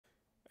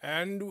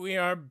And we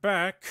are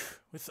back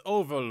with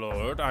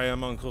Overlord. I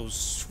am Uncle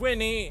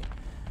Swinney.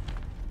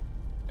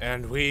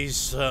 And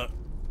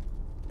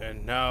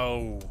and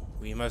now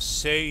we must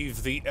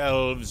save the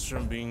elves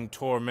from being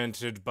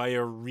tormented by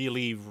a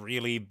really,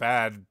 really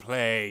bad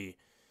play.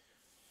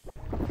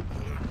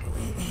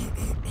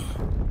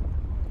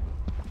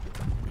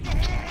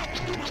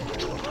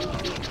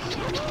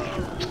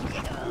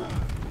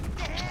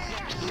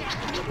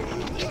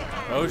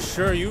 Oh,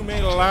 sure, you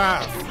may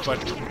laugh, but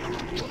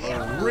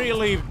a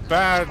really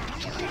bad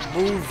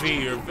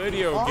movie or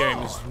video game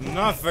is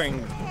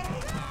nothing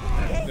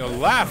to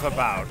laugh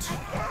about.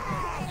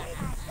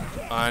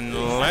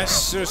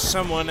 Unless there's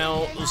someone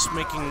else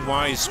making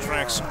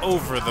wisecracks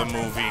over the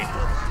movie.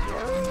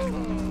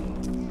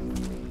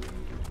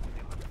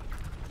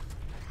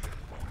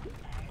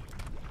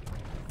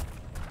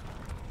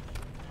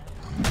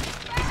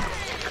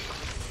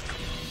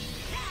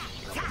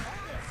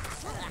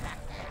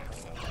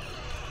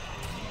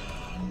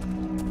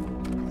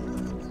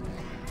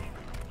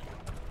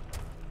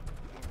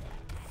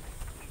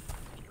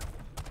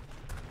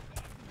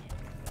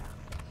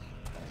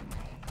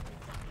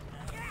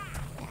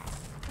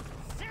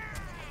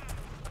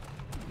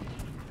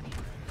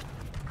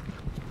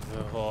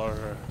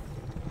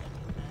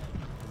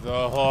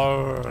 The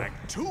horror.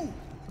 Act 2,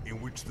 in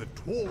which the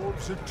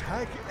dwarves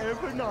attack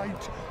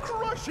Evernight,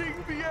 crushing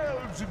the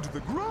elves into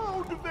the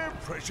ground of their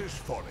precious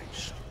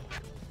forest.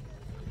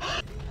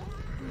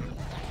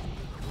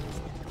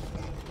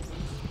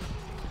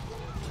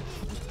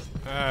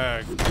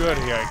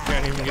 Goody, I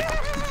can't even get...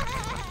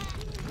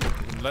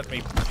 Let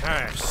me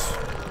pass.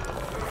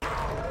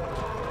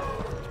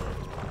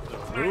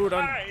 The root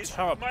on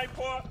top. My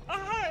poor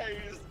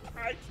eyes!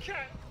 I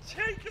can't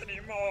take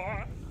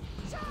anymore!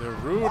 The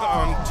root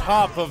on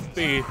top of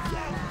the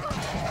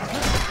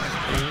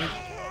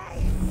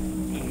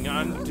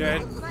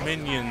undead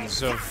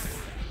minions of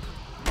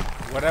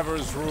whatever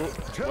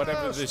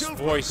this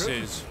voice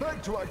is.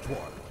 Back to Act 1.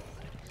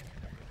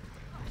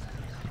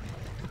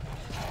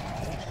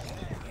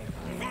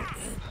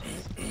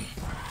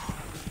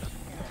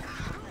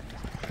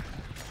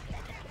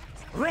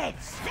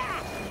 Reds!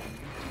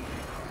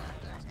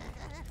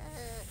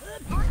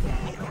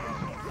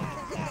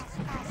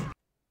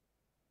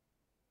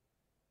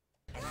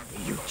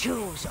 You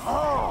choose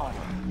all!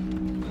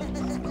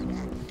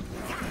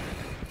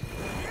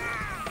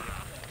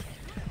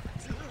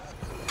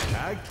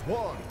 Act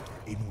 1,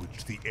 in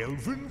which the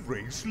elven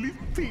race live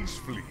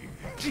peacefully,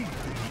 deep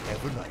in the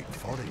Evernight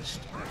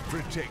forest,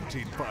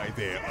 protected by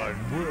their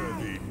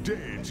unworthy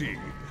deity,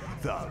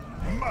 the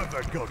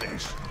Mother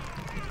Goddess.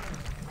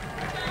 I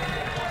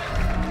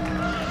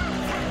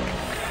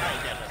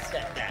never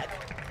said that.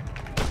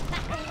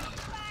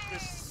 The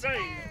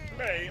same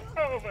play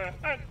over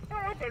and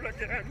over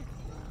again.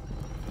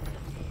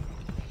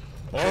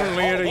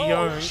 Only at a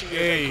young She is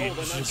age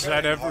cold and is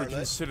that uncaring ever harlot,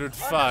 considered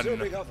fun.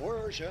 undeserving of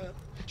worship.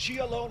 She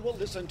alone will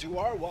listen to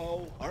our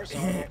woe, our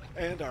sorrow,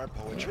 and our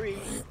poetry.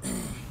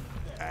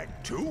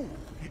 Act 2,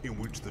 in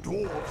which the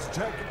dwarves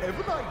attack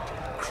Evernight,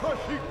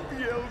 crushing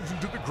the elves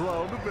into the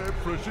ground of their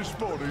precious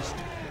forest.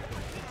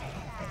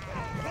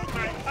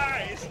 My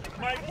eyes!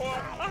 My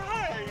poor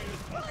eyes!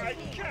 I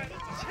can't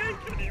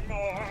take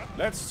anymore!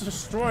 Let's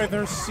destroy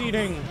their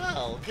seating.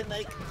 How can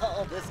they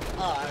call this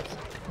art?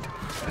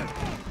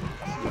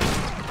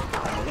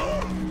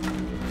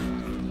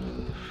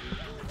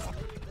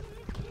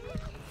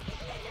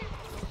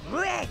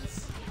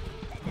 Reds!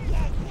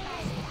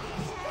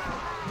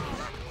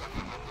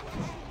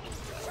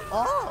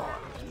 Oh!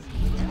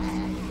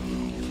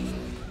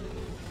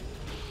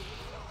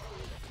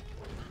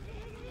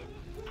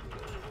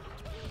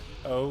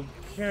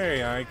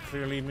 Okay, I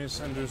clearly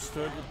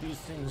misunderstood what these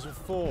things are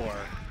for.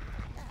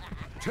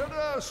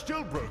 Terror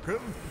still broken.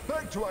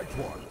 Back to Act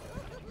 1.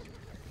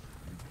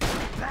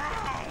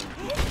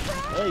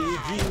 I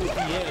agree with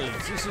the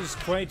elves. This is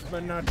quite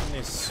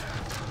monotonous.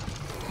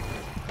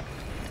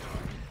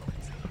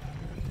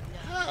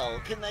 How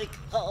can they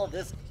call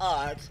this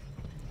art?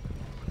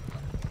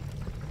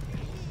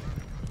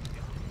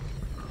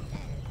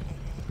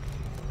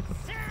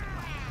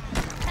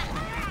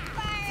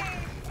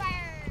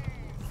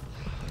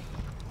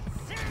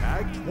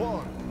 Act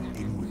 1,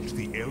 in which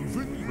the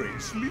elven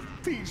race live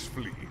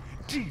peacefully,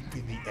 deep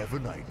in the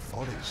Evernight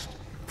forest,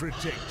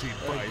 protected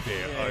by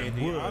their Okay, the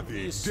unworthy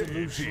obvious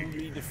solution would be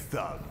deity, to the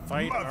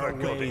fight our Mother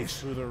way Goddess.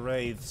 through the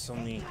wraiths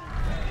on the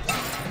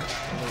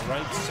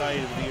right side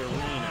of the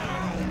arena.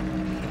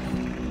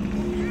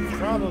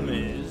 Problem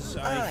is,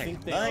 I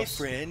think they my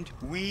also... friend,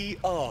 we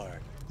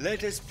are.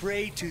 Let us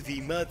pray to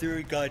the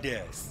Mother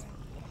Goddess.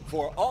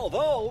 For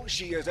although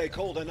she is a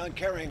cold and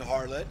uncaring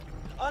harlot,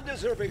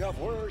 undeserving of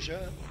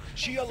worship,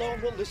 she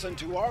alone will listen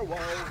to our woe,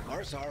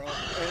 our sorrow, and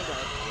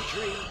our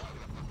poetry.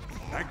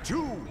 Act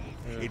 2,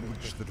 in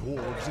which the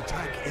dwarves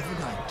attack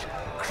Evernight,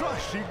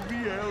 crushing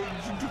the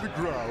elves into the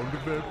ground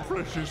of their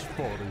precious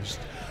forest.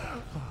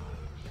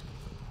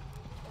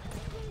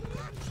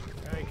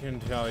 I can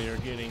tell you're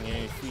getting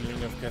a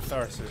feeling of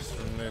catharsis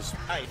from this.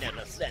 I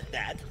never said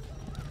that.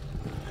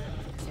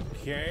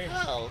 Okay.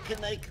 How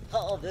can I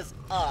call this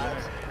art?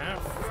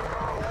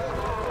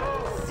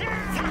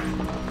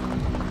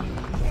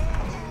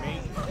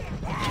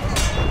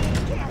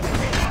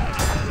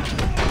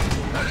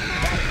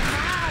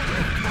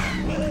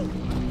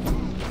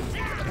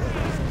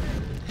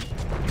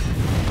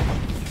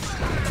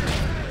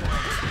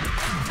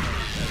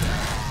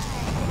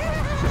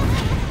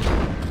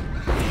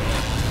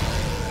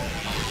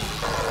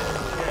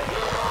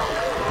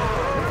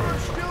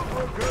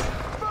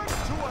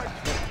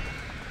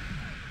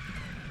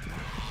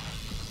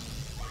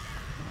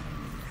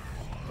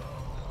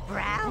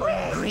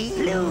 Brown, green,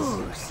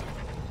 blues.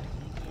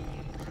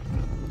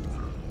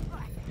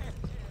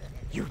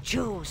 You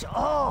choose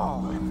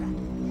all.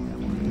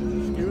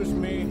 Excuse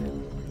me.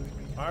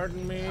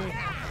 Pardon me.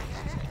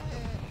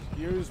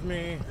 Excuse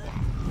me.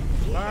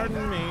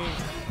 Pardon me.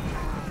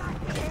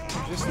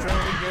 Just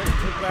trying to get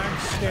to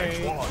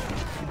backstage. In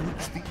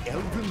which the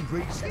elven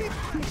race live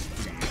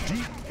peacefully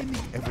deep in the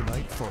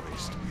Evernight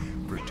forest,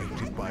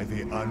 protected by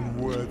the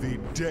unworthy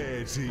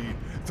deity,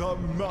 the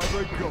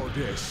Mother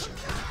Goddess.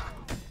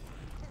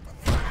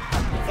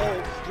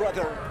 Oh,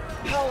 brother,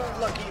 how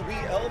lucky we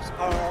elves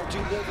are to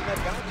live in the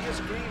bounteous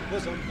green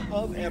bosom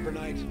of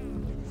Evernight.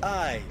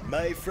 Aye,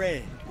 my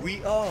friend,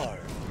 we are.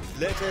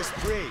 Let us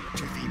pray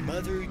to the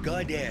Mother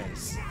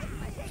Goddess.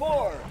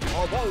 For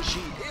although she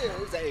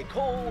is a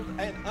cold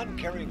and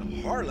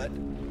uncaring harlot,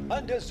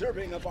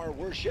 undeserving of our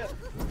worship,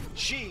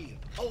 she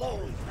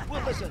alone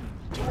will listen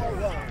to our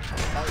woe,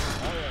 our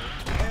sorrow,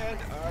 and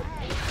our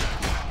pain.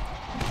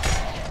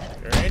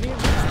 Are any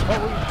of these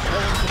poems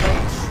about?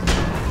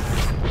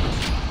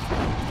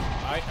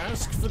 I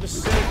ask for the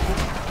sake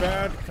of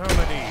bad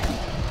comedy.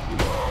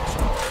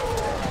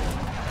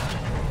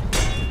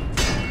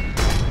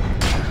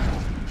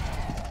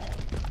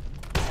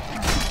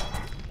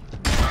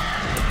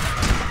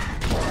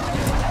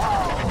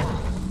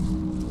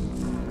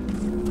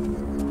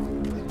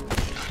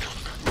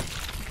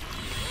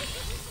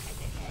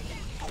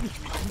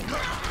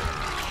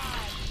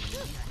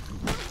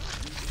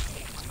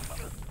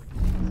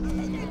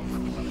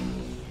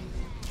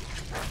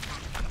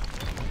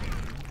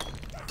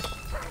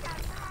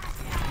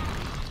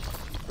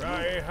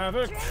 Cry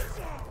havoc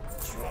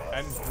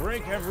and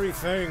break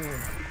everything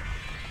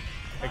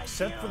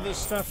except for the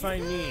stuff I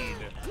need.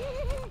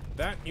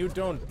 That you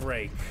don't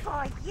break.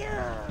 For you.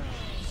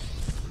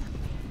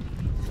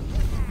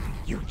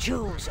 You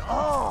choose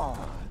all.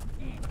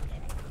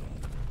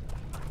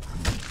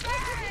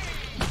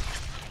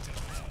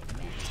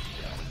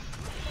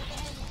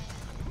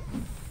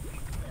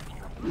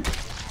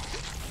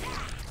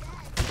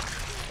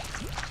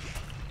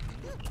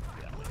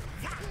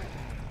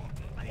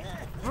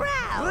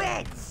 Brown,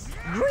 reds,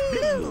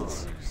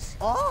 greens,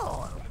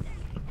 all.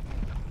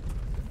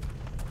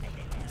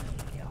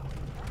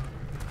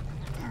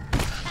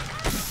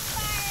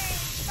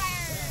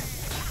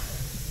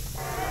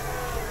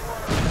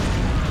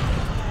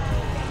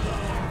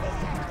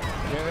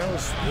 Yeah, that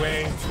was way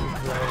too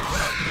close.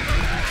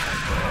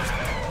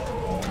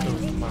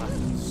 Those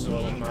mods so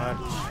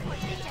much.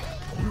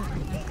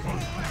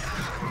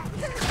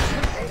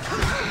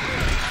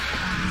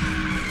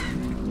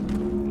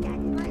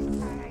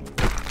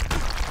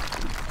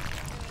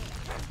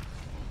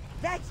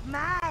 That's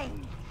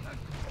mine.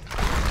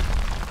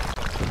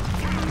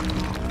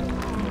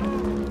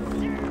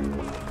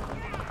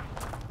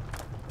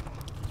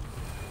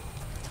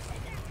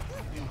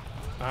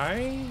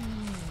 I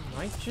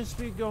might just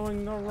be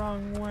going the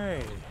wrong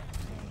way.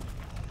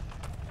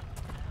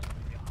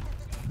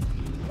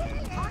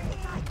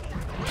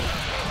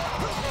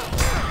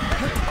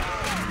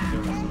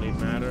 Doesn't really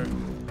matter.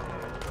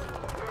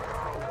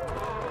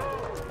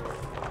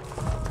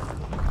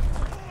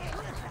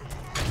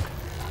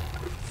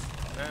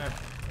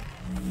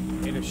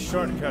 Need a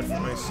shortcut for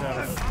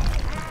myself.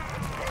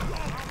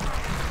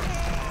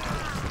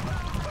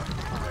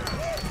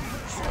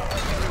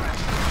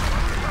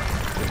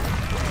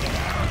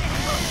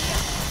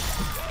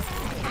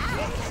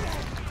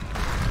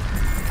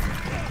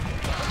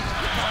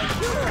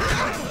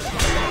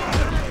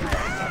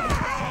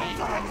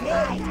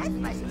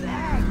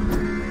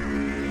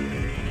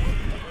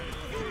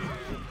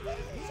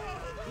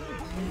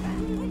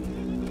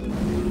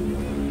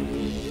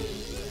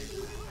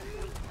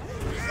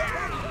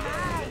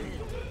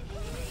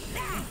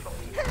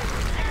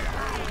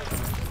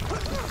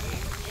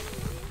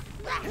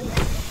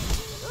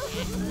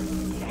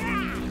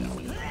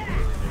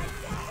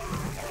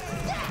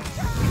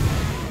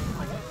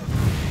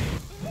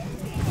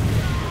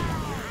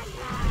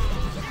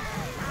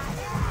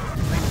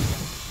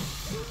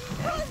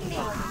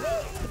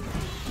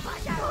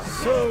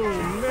 So,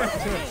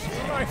 Nectar,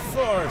 my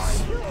force!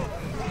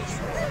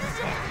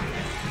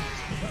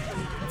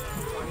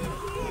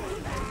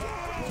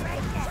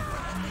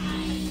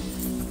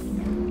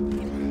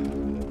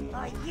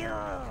 For you.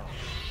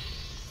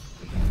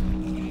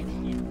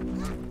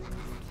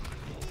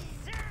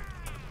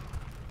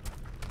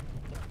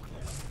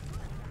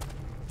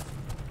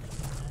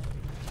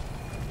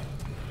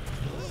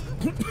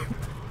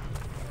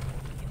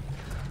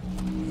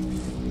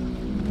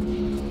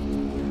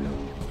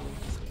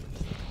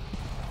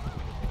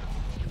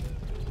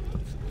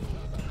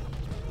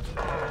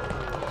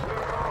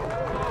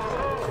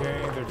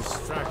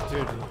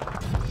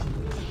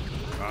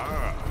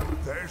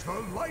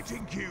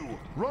 fighting cue.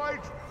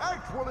 Right,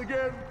 act one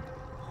again.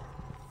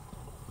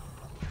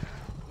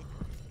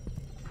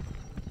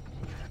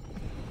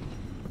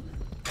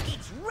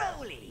 It's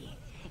Roly.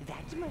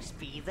 That must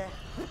be the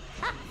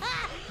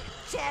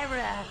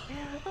terror.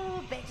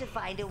 Oh, better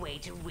find a way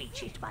to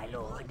reach it, my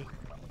lord.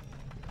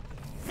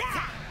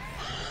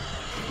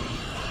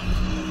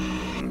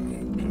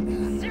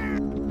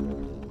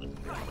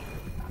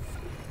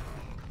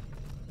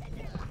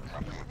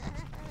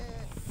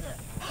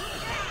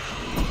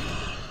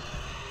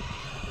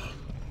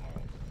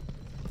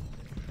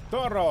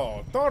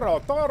 Toro, toro,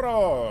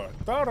 toro,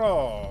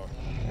 toro,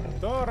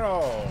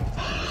 toro.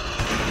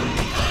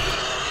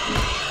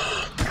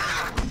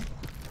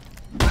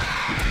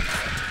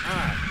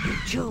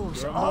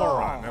 Choose You're a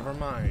moron, never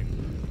mind.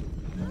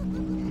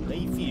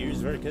 My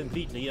fears were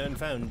completely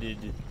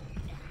unfounded.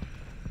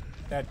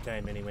 That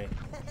time, anyway.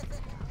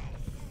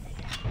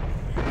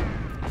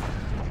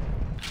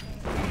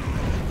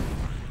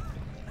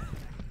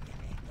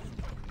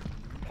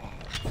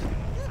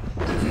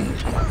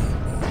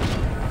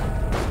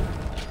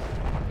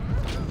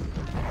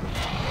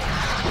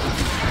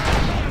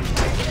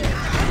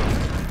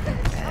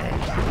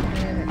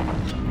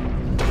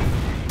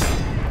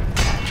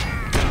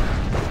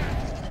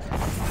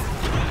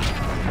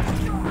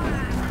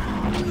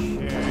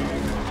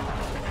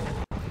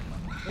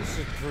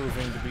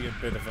 Proving to be a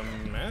bit of a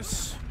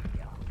mess.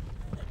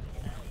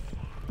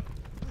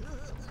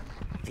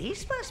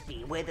 This must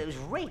be where those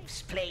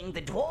wraiths playing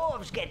the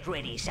dwarves get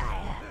ready,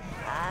 sire.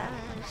 Ah,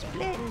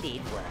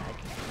 splendid work.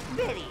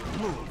 Very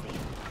moving.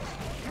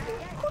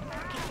 Couldn't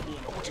give me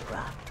an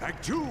autograph.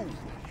 Act 2,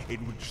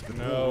 in which the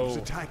No. dwarves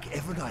attack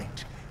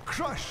Evernight,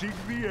 crushing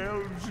the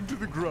elves into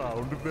the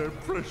ground of their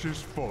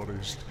precious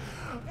forest.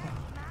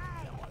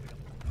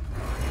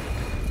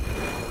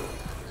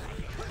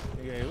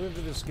 Okay,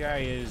 whoever this guy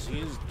is,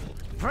 he is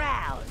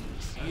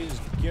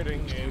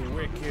getting a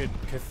wicked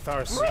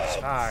catharsis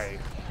high.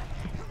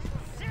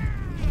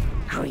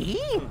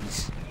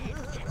 Greens.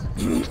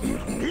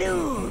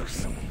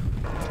 Blues.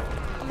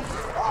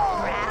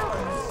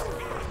 Browns.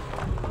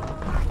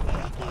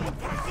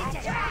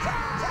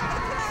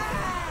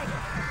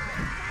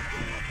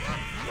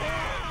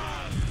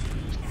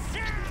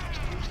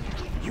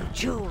 You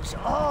choose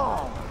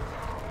all.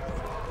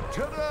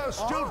 Terror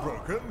still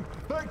broken.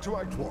 Back to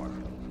Act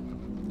 1.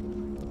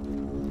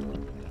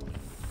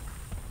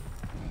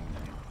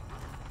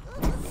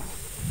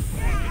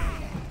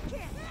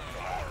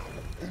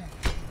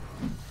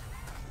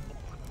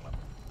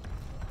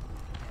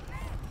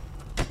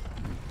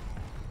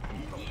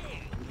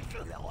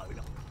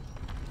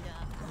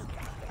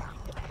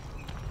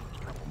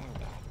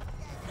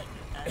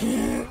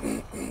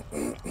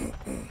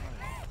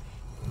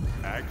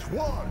 Act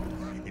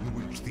 1, in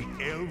which the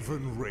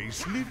elven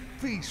race live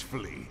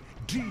peacefully,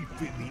 deep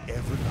in the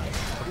Evernight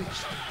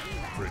forest,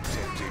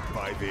 protected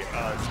by the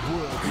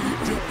unworthy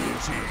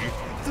deity,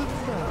 the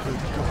Mother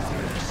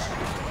Goddess.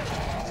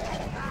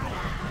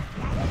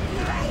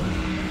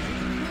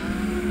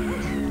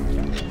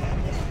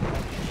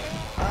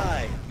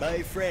 I,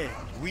 my friend,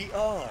 we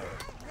are.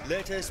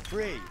 Let us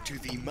pray to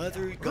the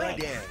Mother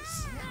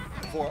Goddess.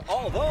 For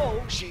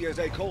although she is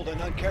a cold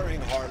and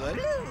uncaring harlot,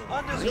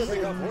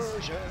 undeserving of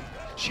worship,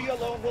 she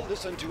alone will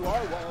listen to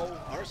our woe,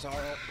 our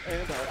sorrow,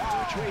 and our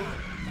retreat.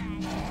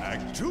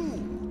 Act 2,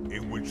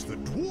 in which the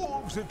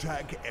dwarves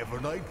attack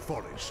Evernight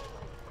Forest.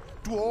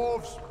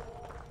 Dwarves!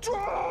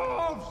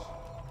 Dwarves!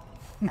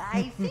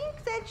 I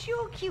think that's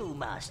your cue,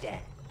 Master.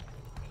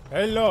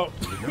 Hello.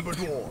 Remember,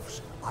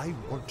 dwarves, I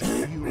want to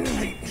feel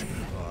hate.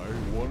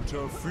 I want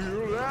to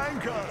feel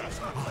anger. I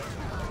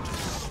want to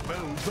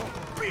smell the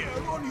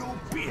beer on your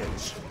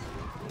beards.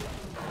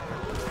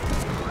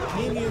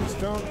 Minions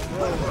don't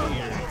grow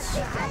beards.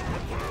 The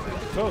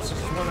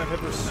closest one I've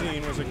ever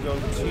seen was a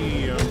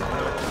goatee on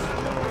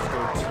Noah's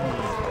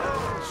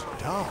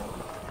goatee. Down.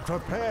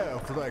 Prepare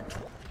for Act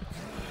 1.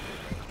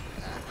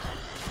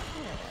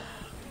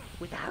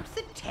 Without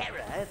the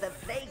terror, the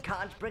play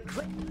can't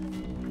progress.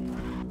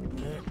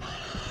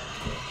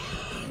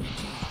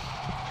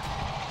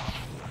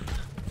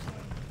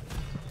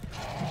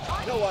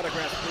 No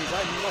autographs, please.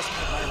 I must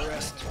have my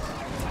rest.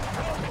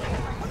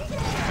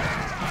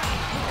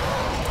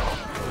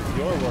 With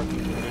your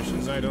working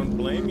conditions, I don't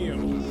blame you.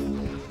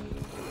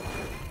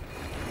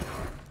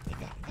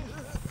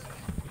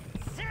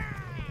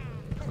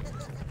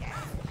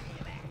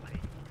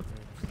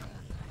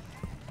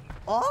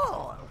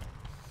 All.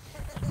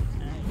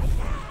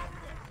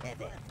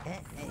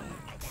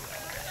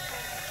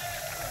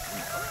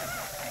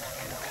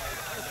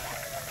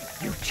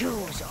 You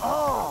choose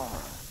all.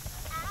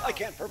 I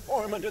can't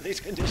perform under these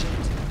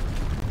conditions.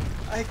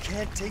 I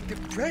can't take the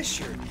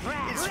pressure.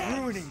 It's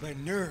ruining my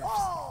nerves.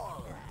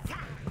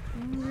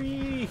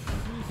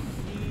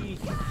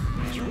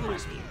 You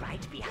must be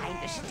right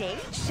behind the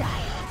stage, sire.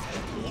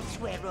 It's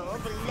where all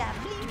the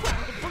lovely,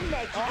 wonderful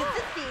magic of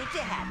the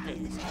theater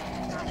happens.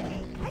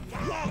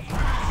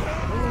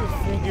 I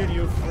figured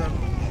you from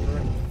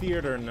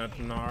theater nut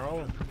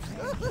gnarl.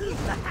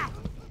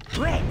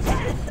 Reds.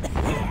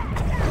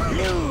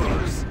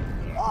 Blues.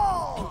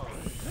 All.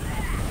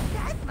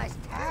 That must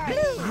hurt.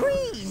 Blue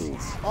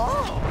greens.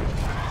 All.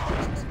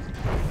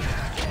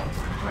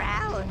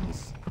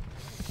 Browns.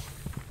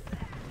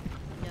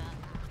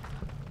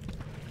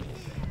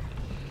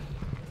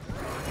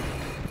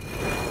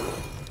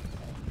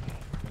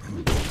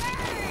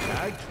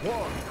 Act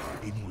 1,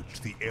 in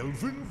which the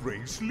elven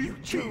race live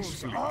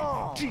peacefully,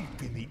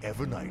 deep in the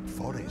Evernight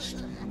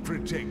forest,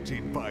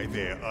 protected by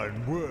their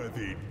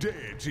unworthy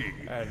deity,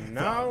 And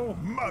now,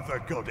 the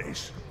Mother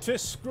Goddess. to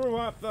screw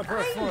up the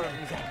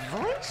performance. That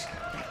voice?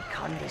 That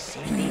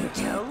condescending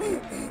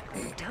tone?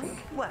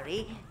 Don't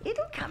worry,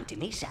 it'll come to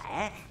me,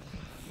 sire.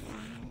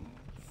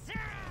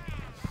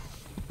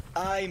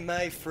 I,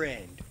 my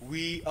friend,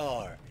 we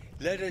are.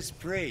 Let us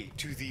pray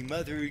to the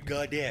Mother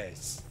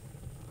Goddess.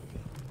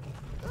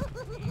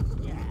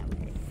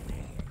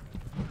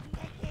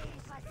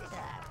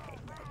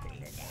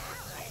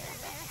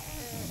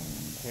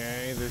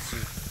 Okay, this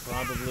is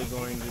probably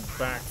going to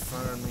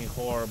backfire me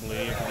horribly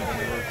if it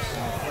even works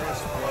in the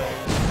first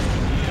place.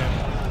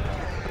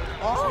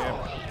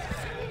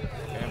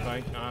 Yep,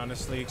 I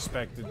honestly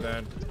expected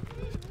that.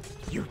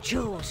 You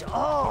choose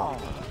all.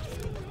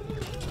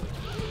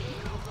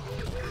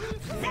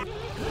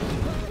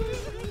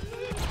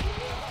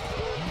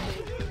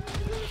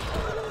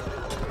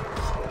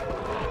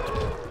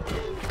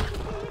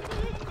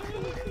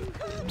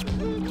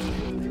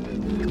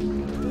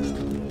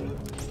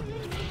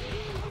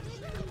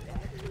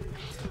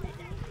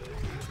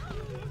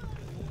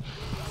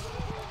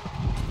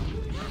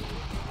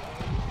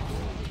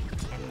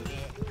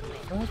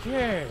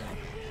 Okay.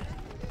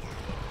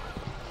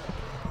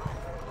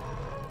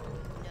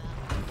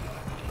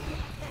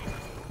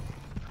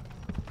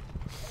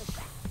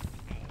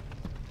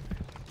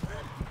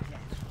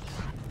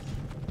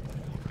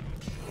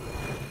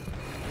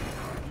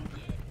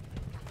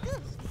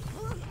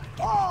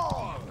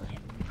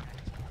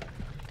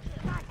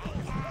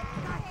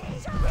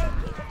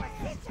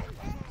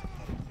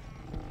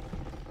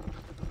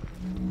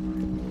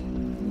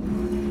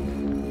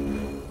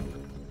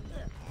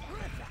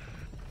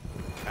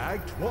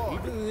 Act 1,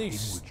 Even in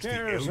these which the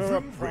stairs are a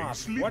elven prop.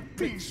 race live What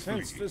big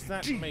peacefully, sense does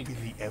that deep make? in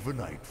the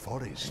Evernight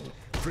forest,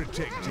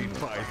 protected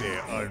by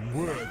their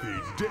unworthy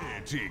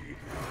deity,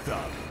 the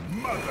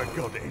Mother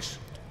Goddess.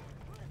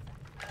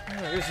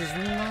 Oh, this is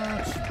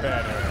much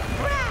better.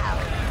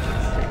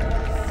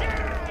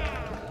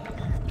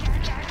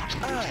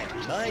 I,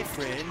 my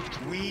friend,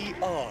 we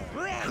are.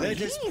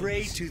 Let us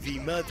pray to the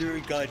Mother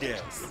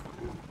Goddess.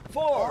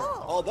 For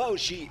although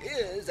she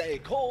is a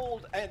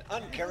cold and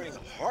uncaring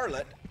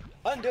harlot,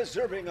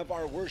 undeserving of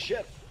our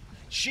worship,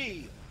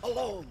 she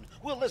alone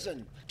will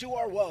listen to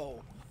our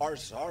woe, our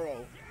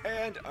sorrow,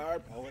 and our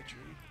poetry.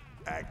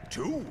 Act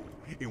 2,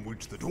 in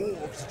which the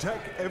dwarves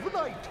attack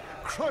Evernight,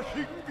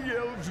 crushing the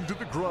elves into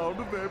the ground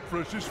of their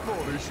precious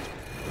forest.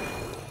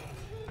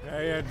 I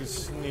had to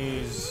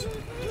sneeze.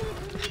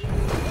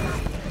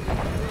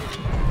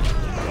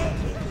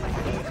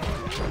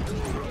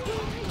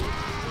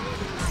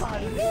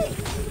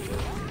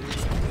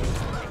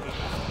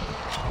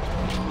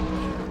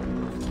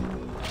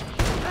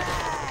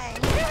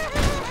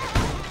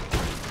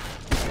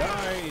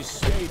 Die,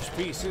 stage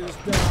pieces,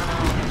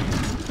 die!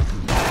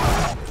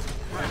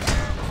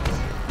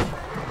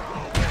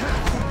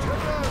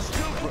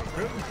 Still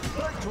broken.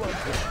 Back to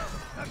act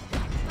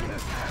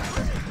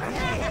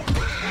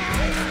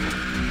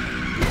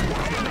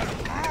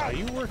Are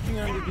you working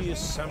under the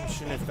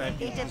assumption if that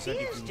means that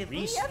appears if to you be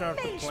a restart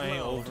the face play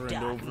mode, over and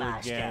Dark over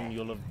Master. again,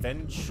 you'll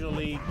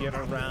eventually get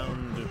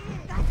around.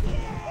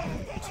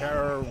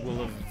 Terror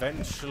will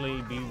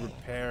eventually be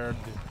repaired.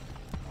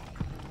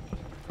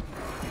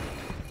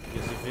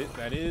 Because if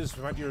that is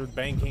what you're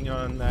banking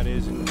on, that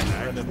is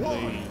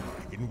incredibly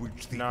in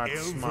which the not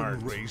elven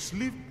smart. race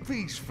live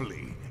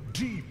peacefully,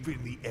 deep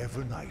in the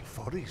Evernight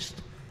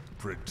forest,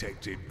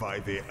 protected by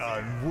their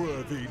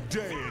unworthy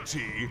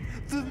deity,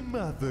 the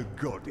Mother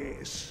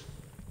Goddess.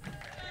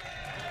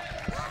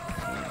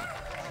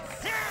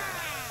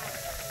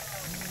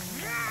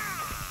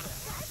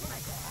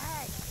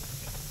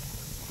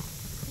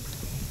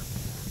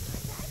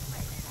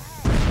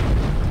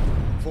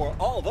 For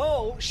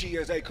although she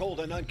is a cold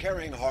and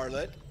uncaring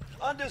harlot,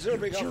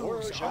 undeserving of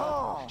worship,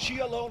 she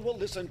alone will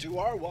listen to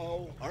our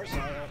woe, our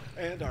sorrow,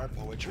 and our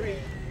poetry.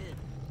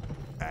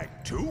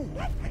 Act 2,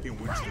 in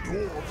which the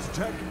dwarves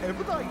attack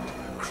Evernight,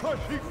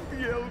 crushing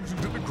the elves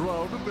into the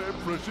ground of their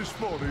precious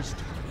forest.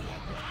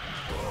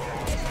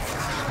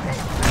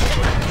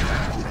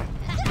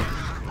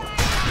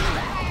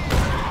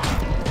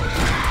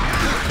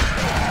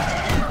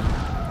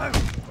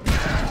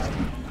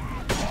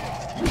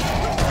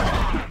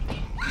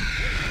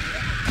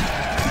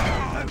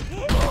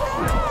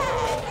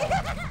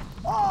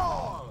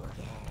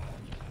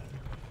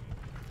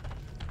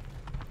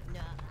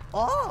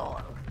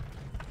 All.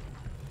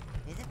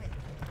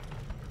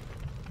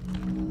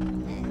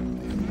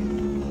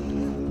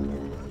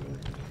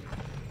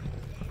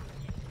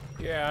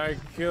 Yeah, I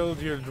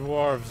killed your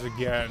dwarves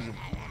again.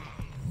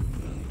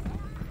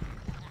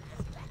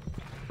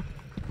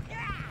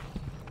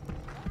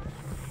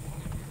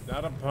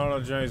 Not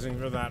apologizing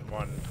for that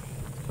one.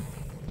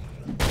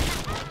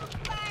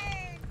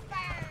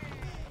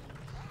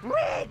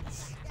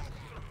 Reds!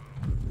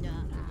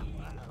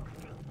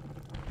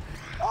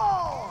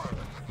 All!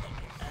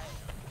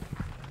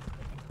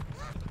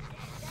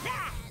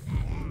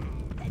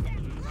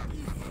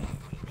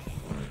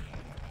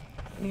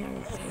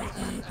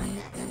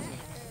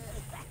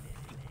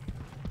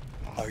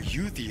 Are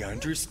you the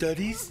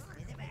understudies?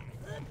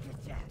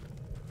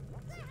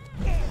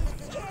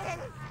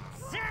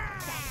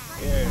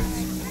 Yes.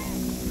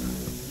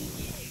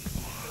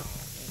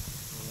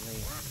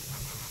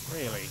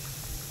 Really?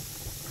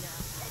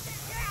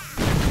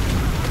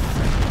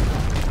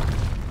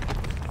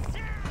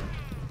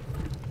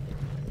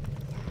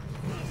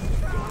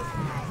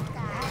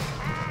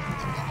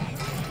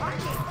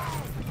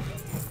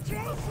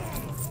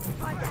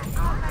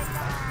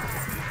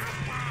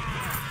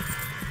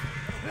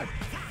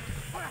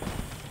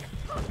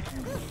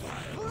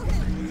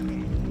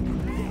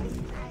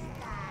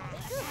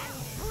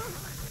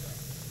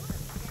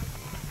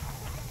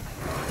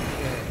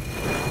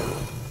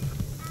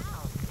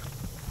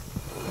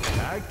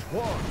 Act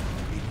 1,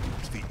 in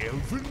which the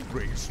elven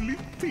race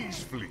live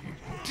peacefully,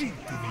 deep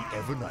in the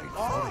Evernight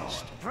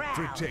forest,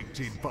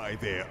 protected by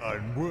their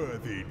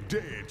unworthy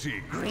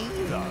deity,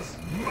 the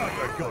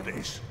Mother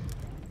Goddess.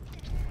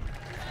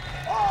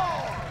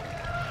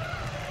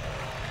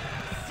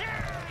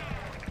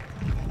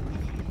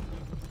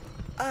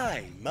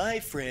 I, my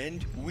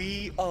friend,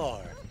 we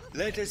are.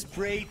 Let us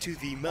pray to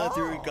the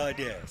Mother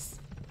Goddess.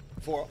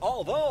 For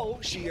although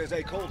she is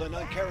a cold and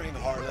uncaring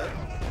harlot,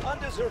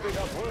 undeserving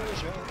of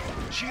worship,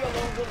 she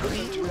alone will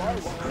listen to our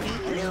woes,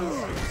 and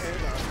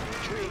our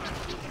retreat.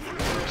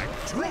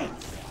 Act 2, in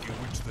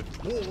which the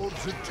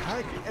dwarves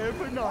attack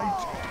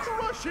Evernight,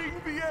 crushing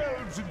the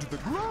elves into the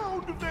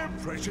ground of their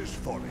precious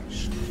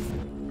forest.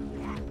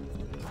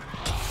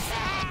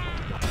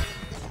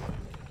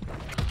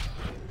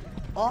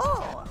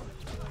 Oh!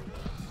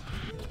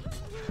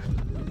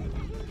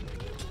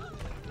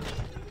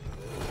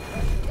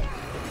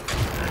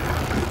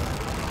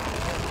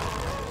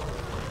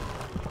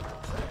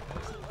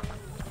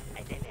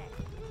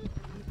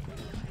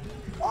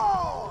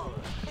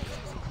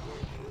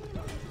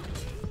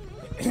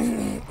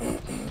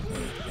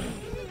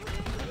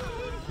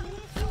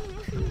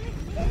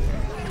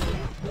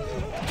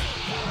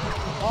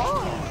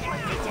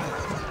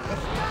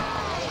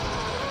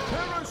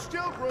 Terror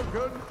still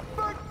broken,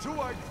 back to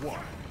Act 1.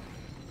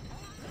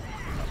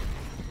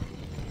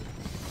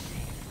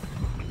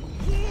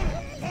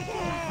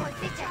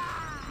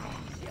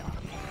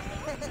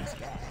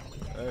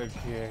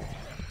 Okay.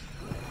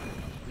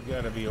 You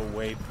gotta be a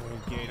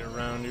waypoint gate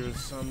around here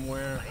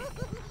somewhere.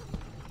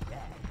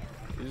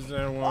 Is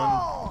there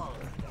one?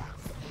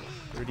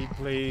 Pretty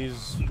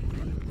please.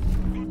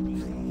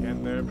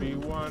 Can there be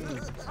one?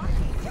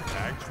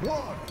 Act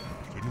 1,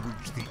 in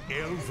which the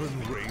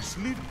elven race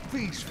live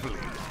peacefully,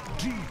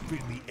 deep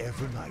in the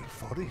Evernight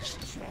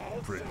forest,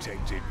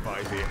 protected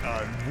by their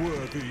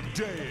unworthy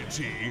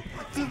deity,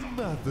 the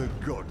Mother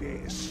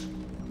Goddess.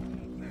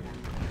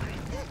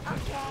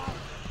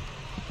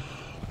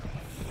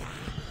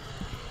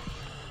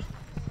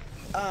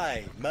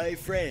 I, my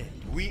friend,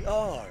 we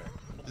are.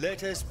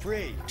 Let us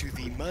pray to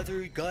the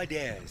Mother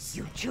Goddess.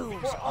 You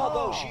choose For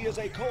although she is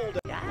a cold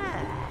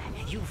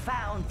you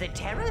found the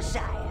Terror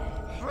Sire.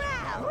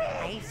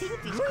 I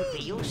think this could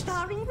be your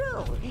starring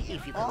role.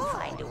 If you can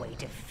find a way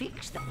to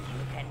fix them,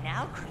 you can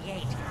now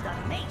create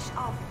the Mace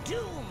of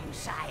Doom,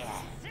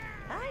 Sire.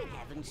 I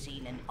haven't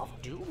seen an of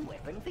Doom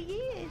weapon for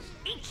years.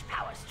 Each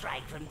power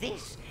strike from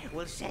this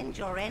will send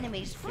your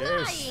enemies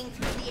flying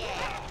through the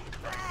air.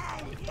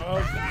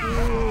 Of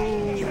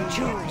doom. You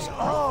choose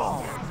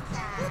all.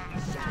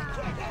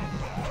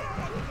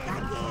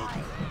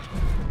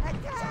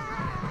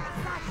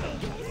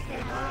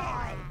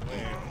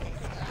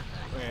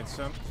 Wait,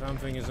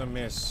 something is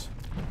amiss.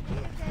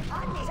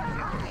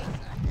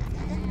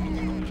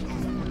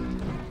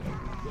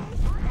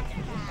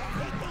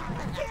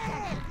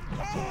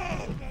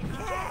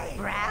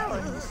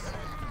 Browns.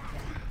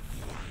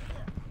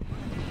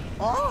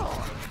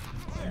 Oh.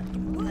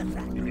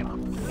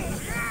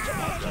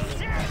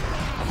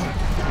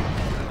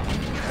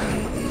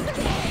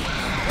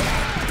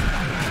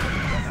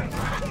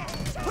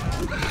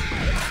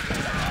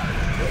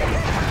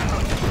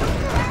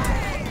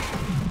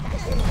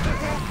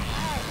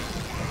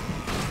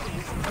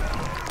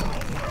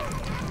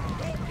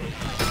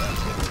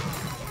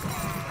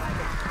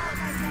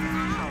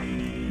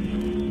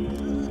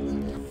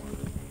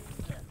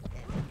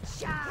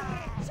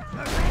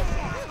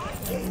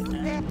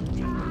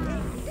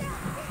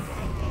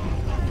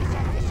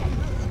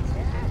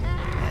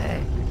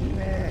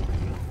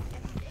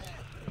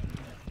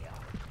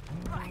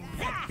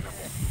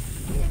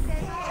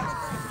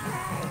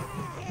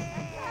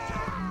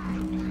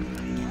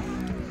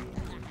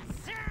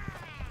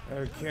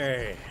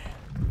 Okay.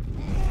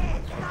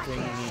 That thing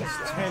needs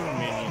 10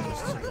 minions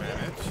to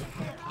manage.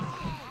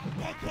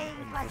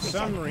 And for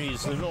some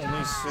reason,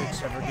 only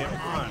 6 ever get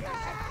on.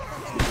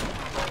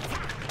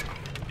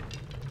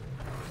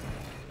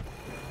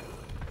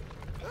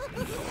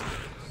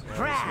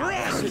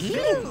 Brown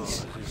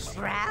heels.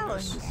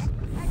 Browns.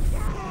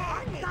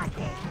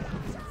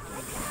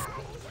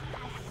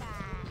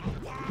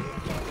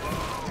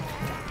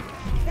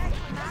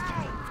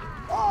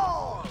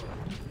 All.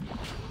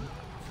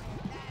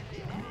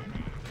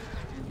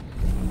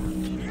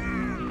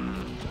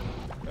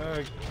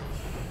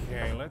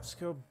 Okay, let's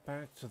go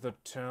back to the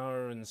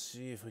tower and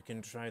see if we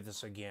can try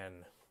this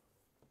again.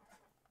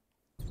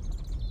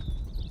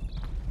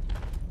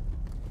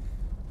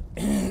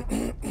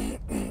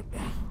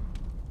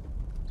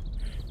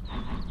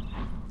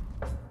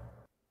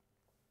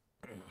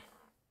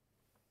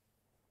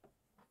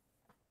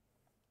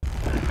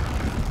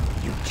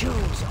 You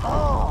choose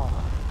all.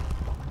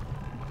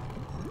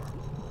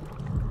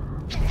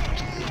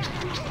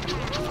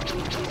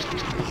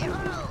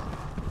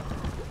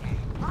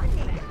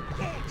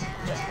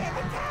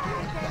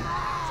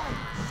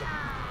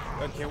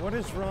 Okay, what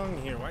is wrong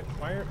here?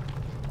 Why are...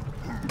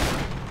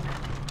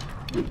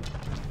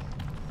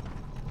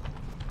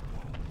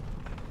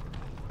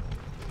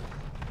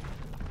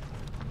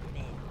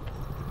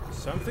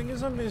 Something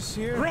is amiss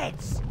here.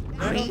 Reds.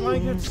 I don't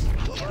like it.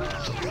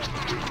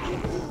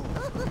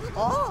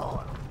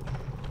 All.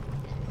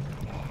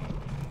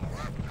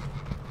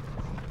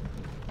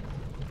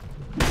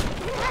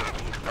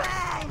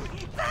 Fun!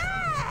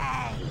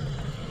 Fun!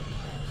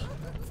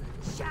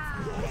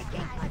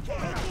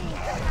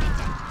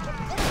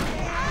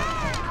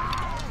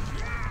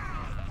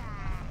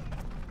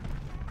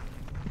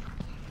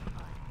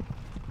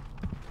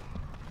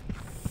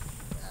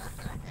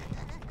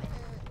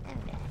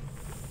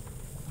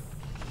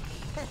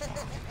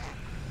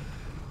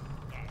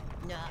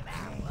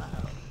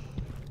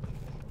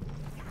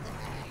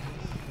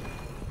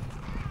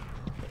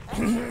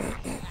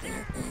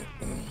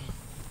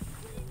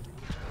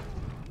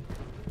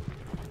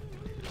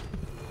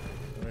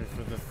 Sorry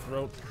for the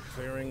throat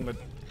clearing, but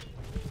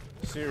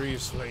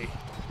seriously.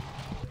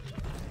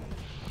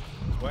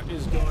 What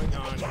is going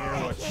on here?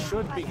 What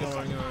should be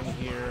going on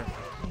here?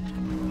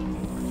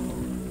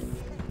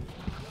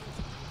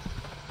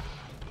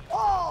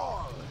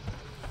 All.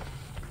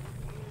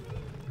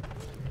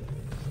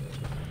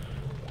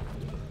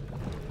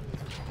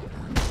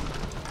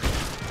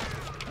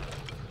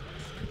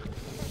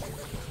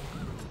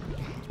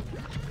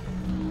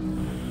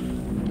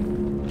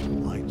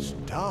 Lights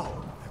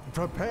down.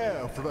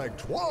 Prepare for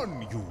Act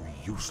 1, you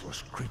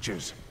useless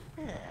creatures.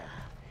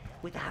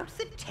 Without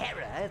the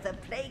terror, the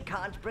play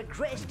can't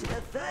progress to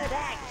the third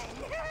act.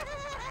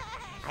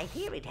 I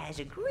hear it has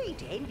a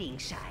great ending,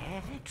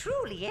 sire.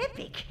 Truly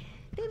epic.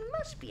 There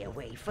must be a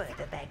way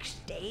further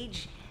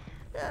backstage.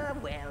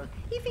 Well,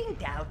 if in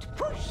doubt,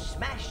 push,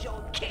 smash,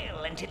 or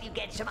kill until you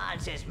get some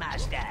answers,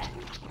 master.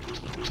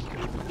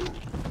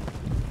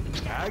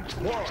 Act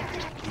 1,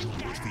 in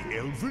which the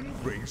elven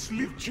race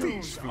live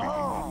peacefully,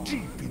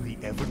 deep in the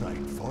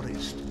Evernight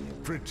forest,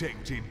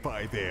 protected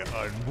by their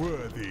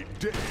unworthy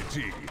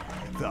deity,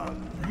 the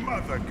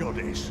Mother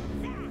Goddess.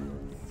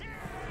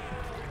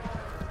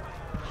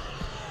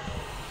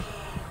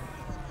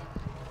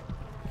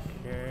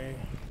 Okay.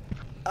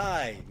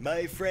 I,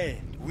 my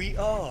friend, we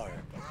are.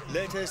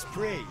 Let us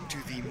pray to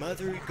the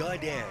Mother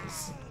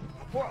Goddess.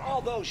 For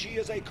although she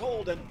is a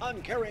cold and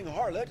uncaring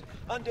harlot,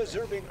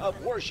 undeserving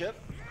of worship,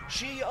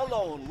 she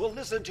alone will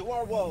listen to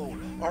our woe,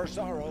 our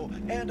sorrow,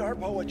 and our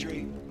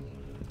poetry.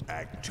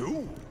 Act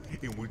 2,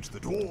 in which the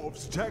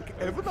dwarves attack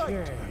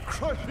Evernight, Okay.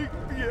 crushing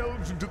the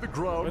elves into the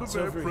ground What's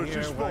of their over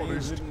precious here? Why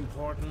is forest. it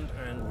important?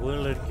 And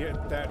will it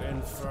get that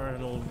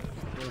infernal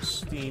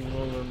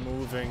steamroller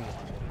moving?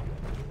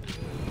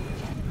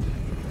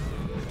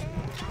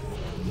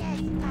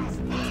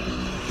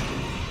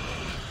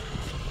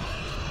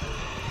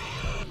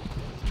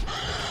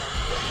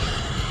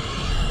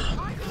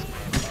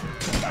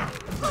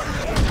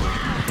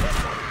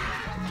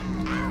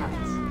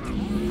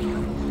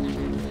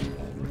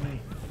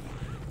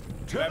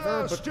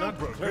 Clever, but Still not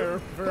broken. clever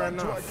Back to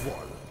enough. Act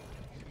 1.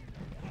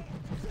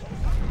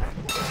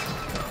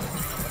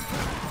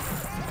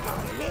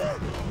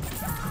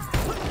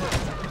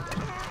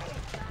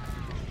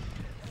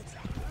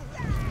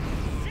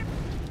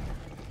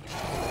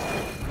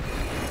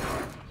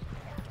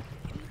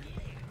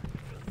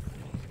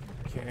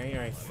 Okay,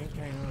 I think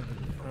I know what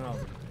the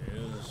problem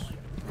is.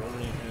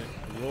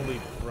 Rolly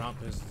prop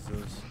is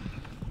those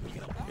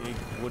big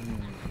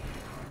wooden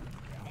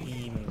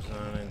beams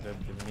on it that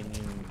the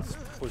minions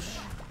push.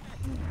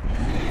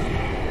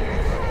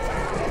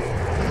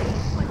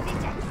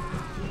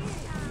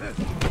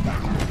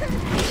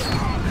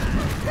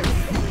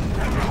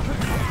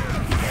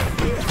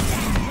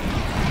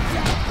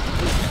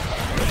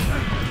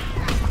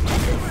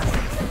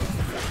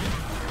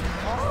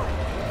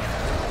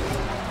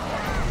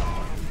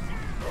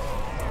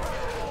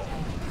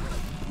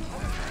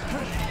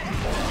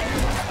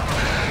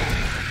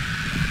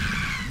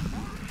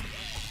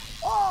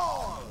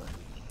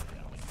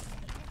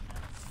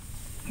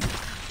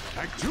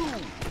 Act 2,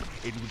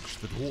 in which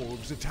the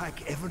dwarves attack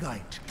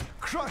Evernight,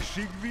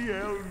 crushing the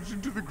elves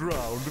into the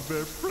ground of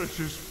their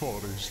precious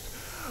forest.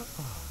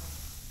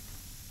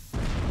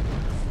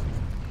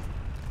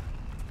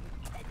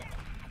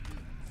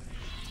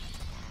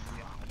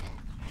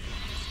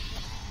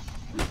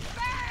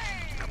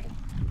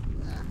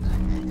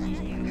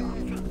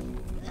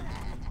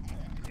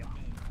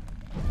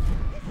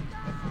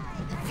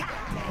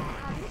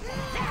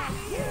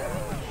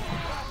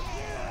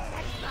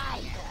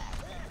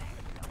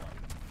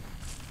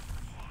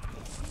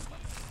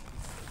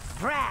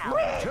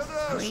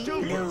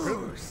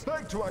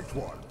 Back to Act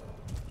 1.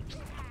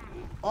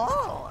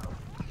 Oh!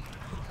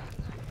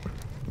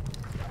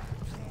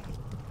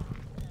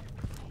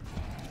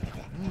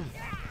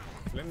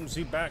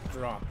 Flimsy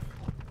backdrop.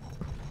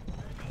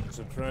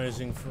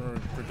 Surprising for a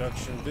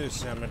production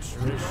this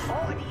amateurish.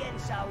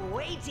 Audience are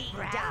waiting,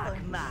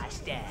 Dark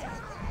Master.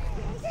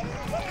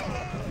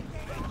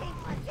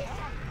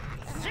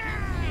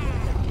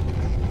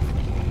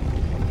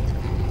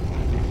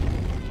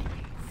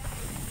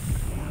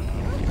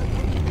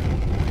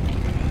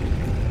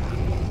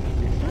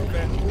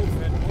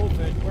 Move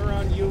it. We're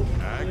on you.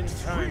 Act In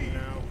 3, time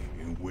now.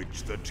 in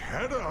which the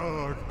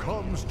terror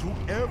comes to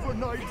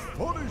Evernight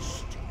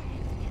Forest.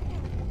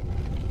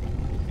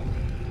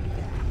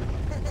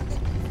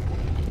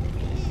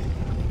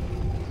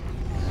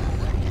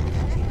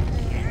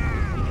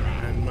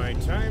 And my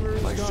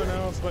timer's gone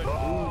out, but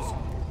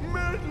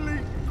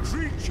Meddling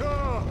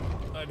creature!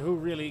 who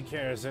really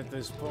cares at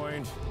this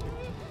point?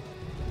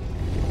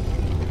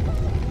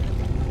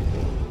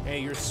 Hey,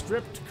 you're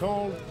stripped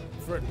cold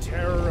for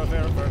terror of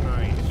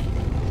Evernight.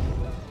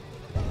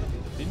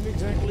 Didn't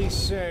exactly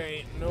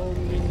say no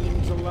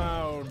minions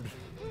allowed.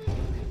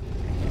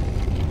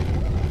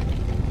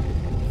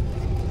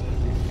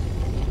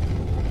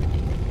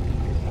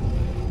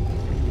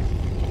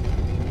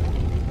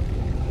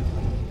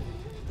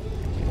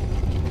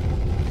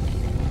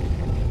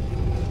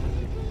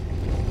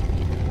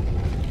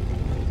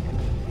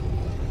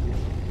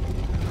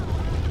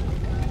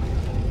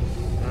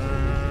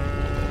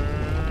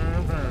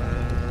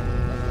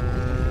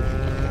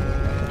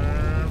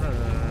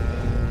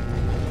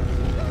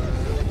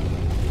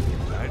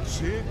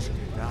 That's it.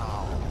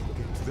 Now,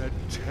 get the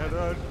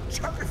terror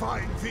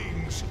terrifying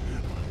things.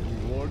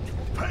 I want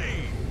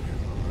pain.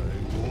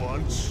 I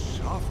want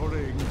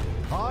suffering.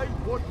 I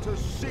want to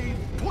see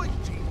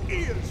pointy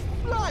ears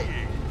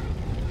flying.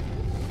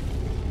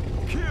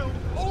 Kill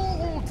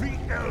all the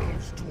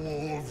elves,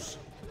 dwarves.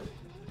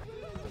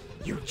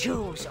 You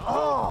choose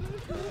all.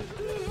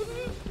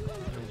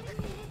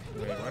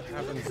 Wait, what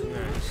happens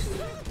next?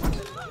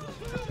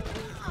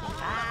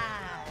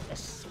 Ah, the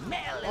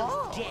smell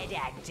of dead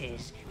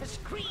actors, the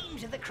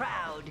screams of the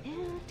crowd,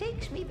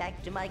 takes me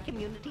back to my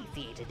community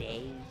theater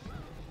days.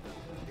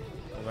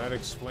 Well, that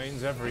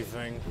explains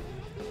everything.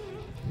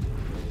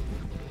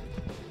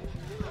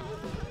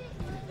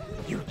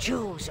 You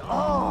choose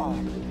all.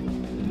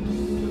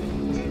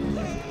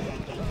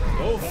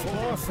 Go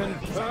forth and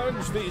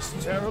purge these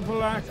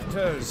terrible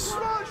actors.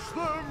 Smash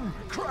them!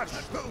 Crush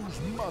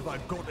those mother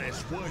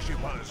goddess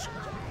worshippers!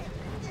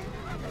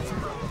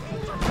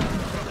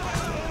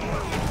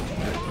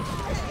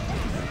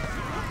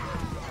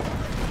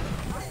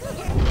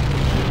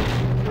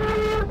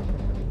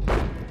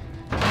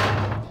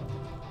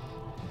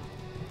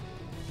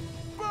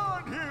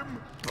 Burn him!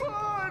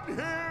 Burn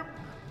him!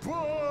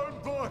 Burn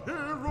the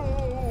hero!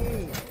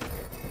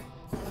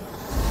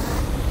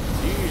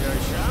 Indeed, I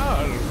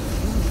shall.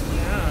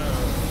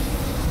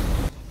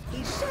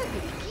 He's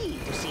certainly keen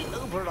to see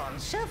Oberon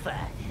suffer.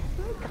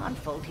 I can't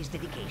fault his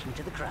dedication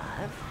to the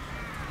craft.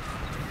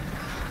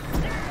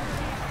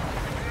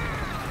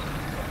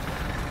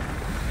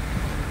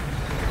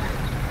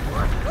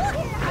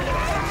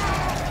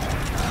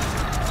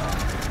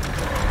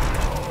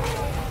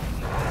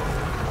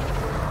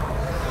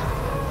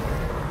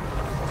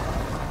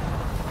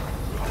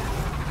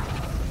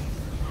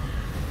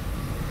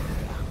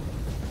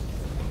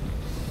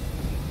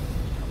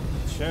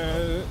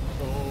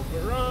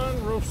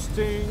 Oberon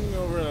roasting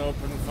over an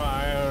open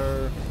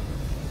fire.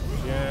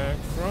 Jack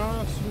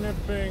Frost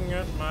nipping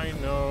at my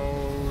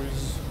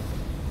nose.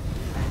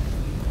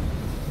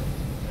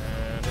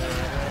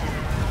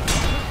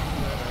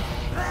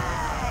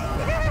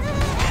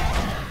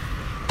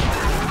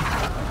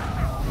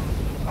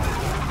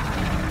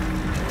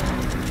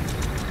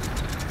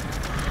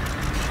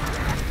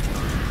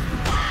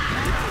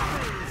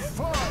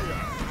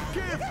 Fire!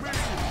 Give me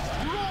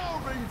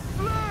roaring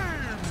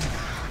flames!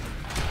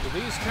 Do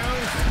these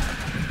count?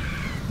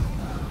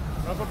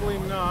 Probably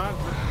not,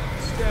 but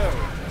still.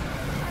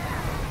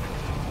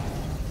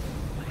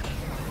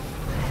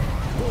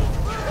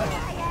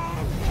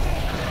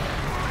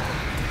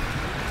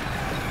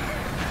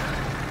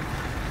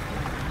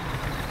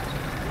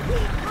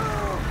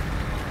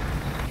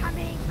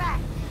 Coming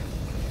back.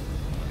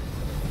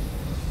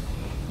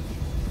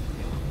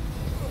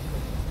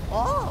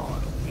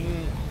 Oh,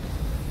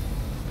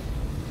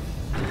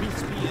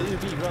 Peace be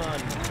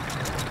Oberon.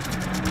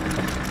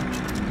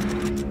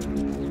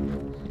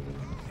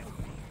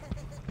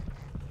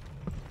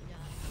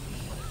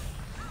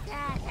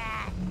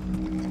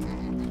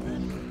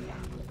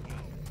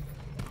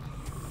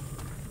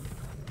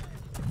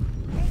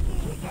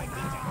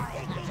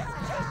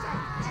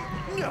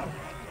 No!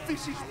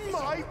 This is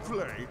my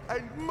play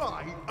and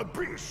my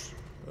abyss!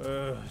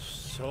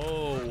 So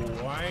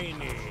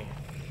whiny.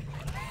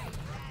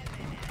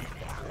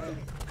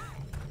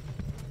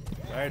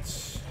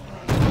 That's...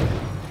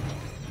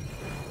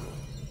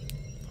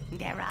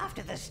 they're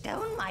after the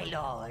stone, my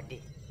lord.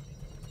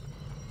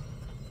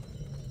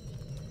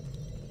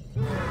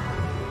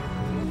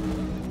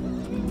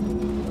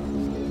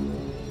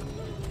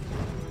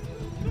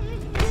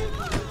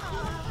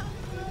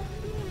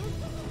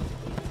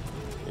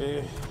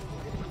 My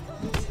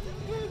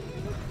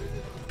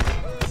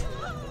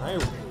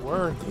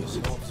word, these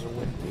elves are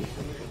wimpy.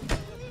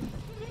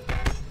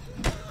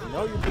 I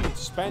know you've been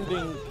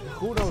spending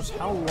who knows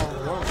how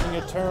long watching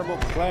a terrible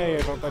play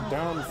about the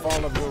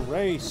downfall of your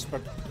race,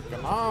 but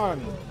come on!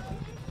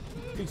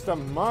 At least a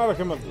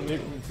modicum of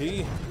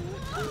dignity.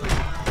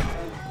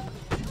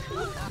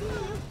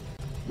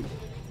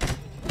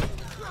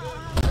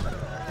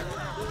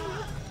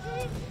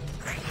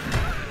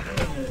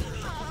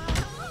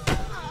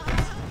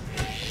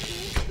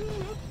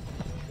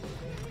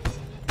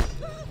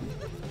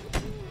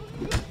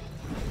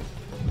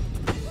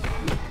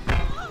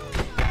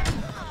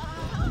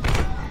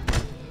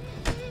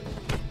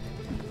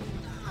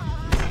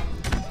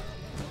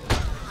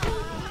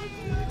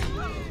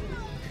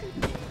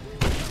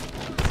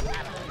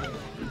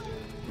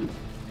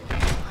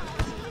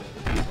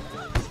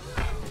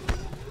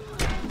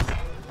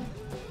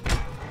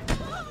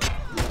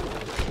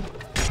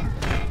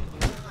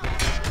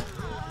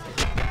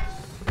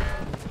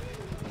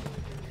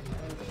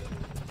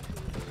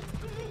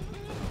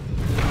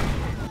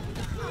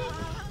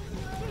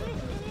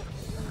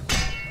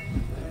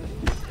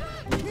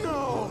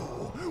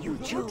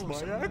 Without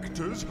my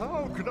actors,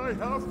 how can I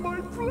have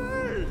my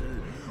play?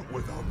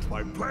 Without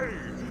my play,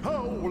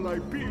 how will I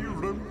be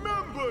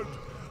remembered?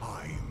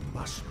 I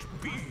must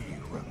be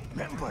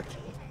remembered.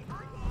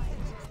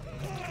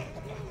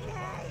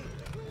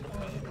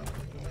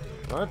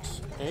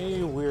 What a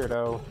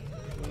weirdo.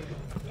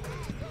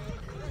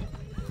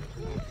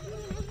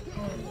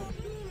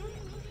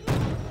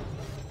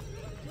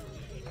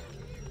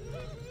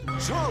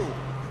 So,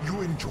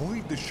 you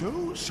enjoyed the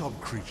show,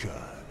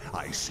 sub-creature?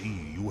 I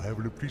see you have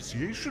an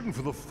appreciation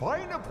for the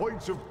finer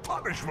points of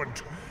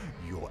punishment.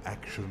 Your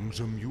actions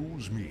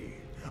amuse me.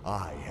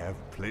 I have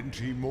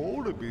plenty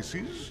more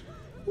abysses.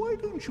 Why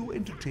don't you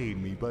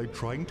entertain me by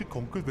trying to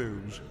conquer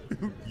those?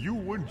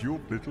 You and your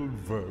little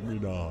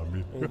vermin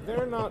army.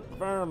 They're not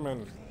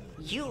vermin.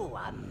 You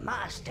are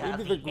master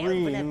Maybe of the the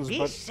Elven greens, but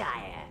Abyss,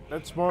 sire.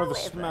 that's more the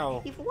However,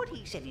 smell. if what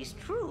he said is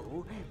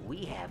true,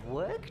 we have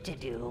work to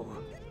do.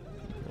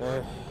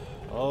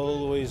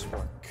 Always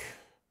work.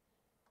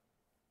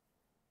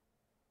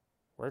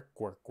 Work.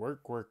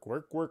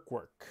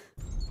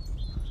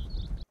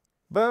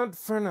 But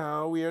for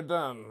now, we are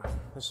done.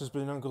 This has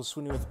been Uncle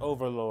Swinney with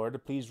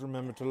Overlord. Please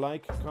remember to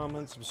like,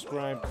 comment,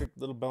 subscribe, click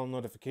the little bell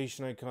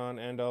notification icon,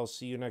 and I'll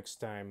see you next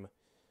time.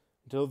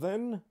 Until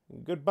then,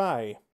 goodbye.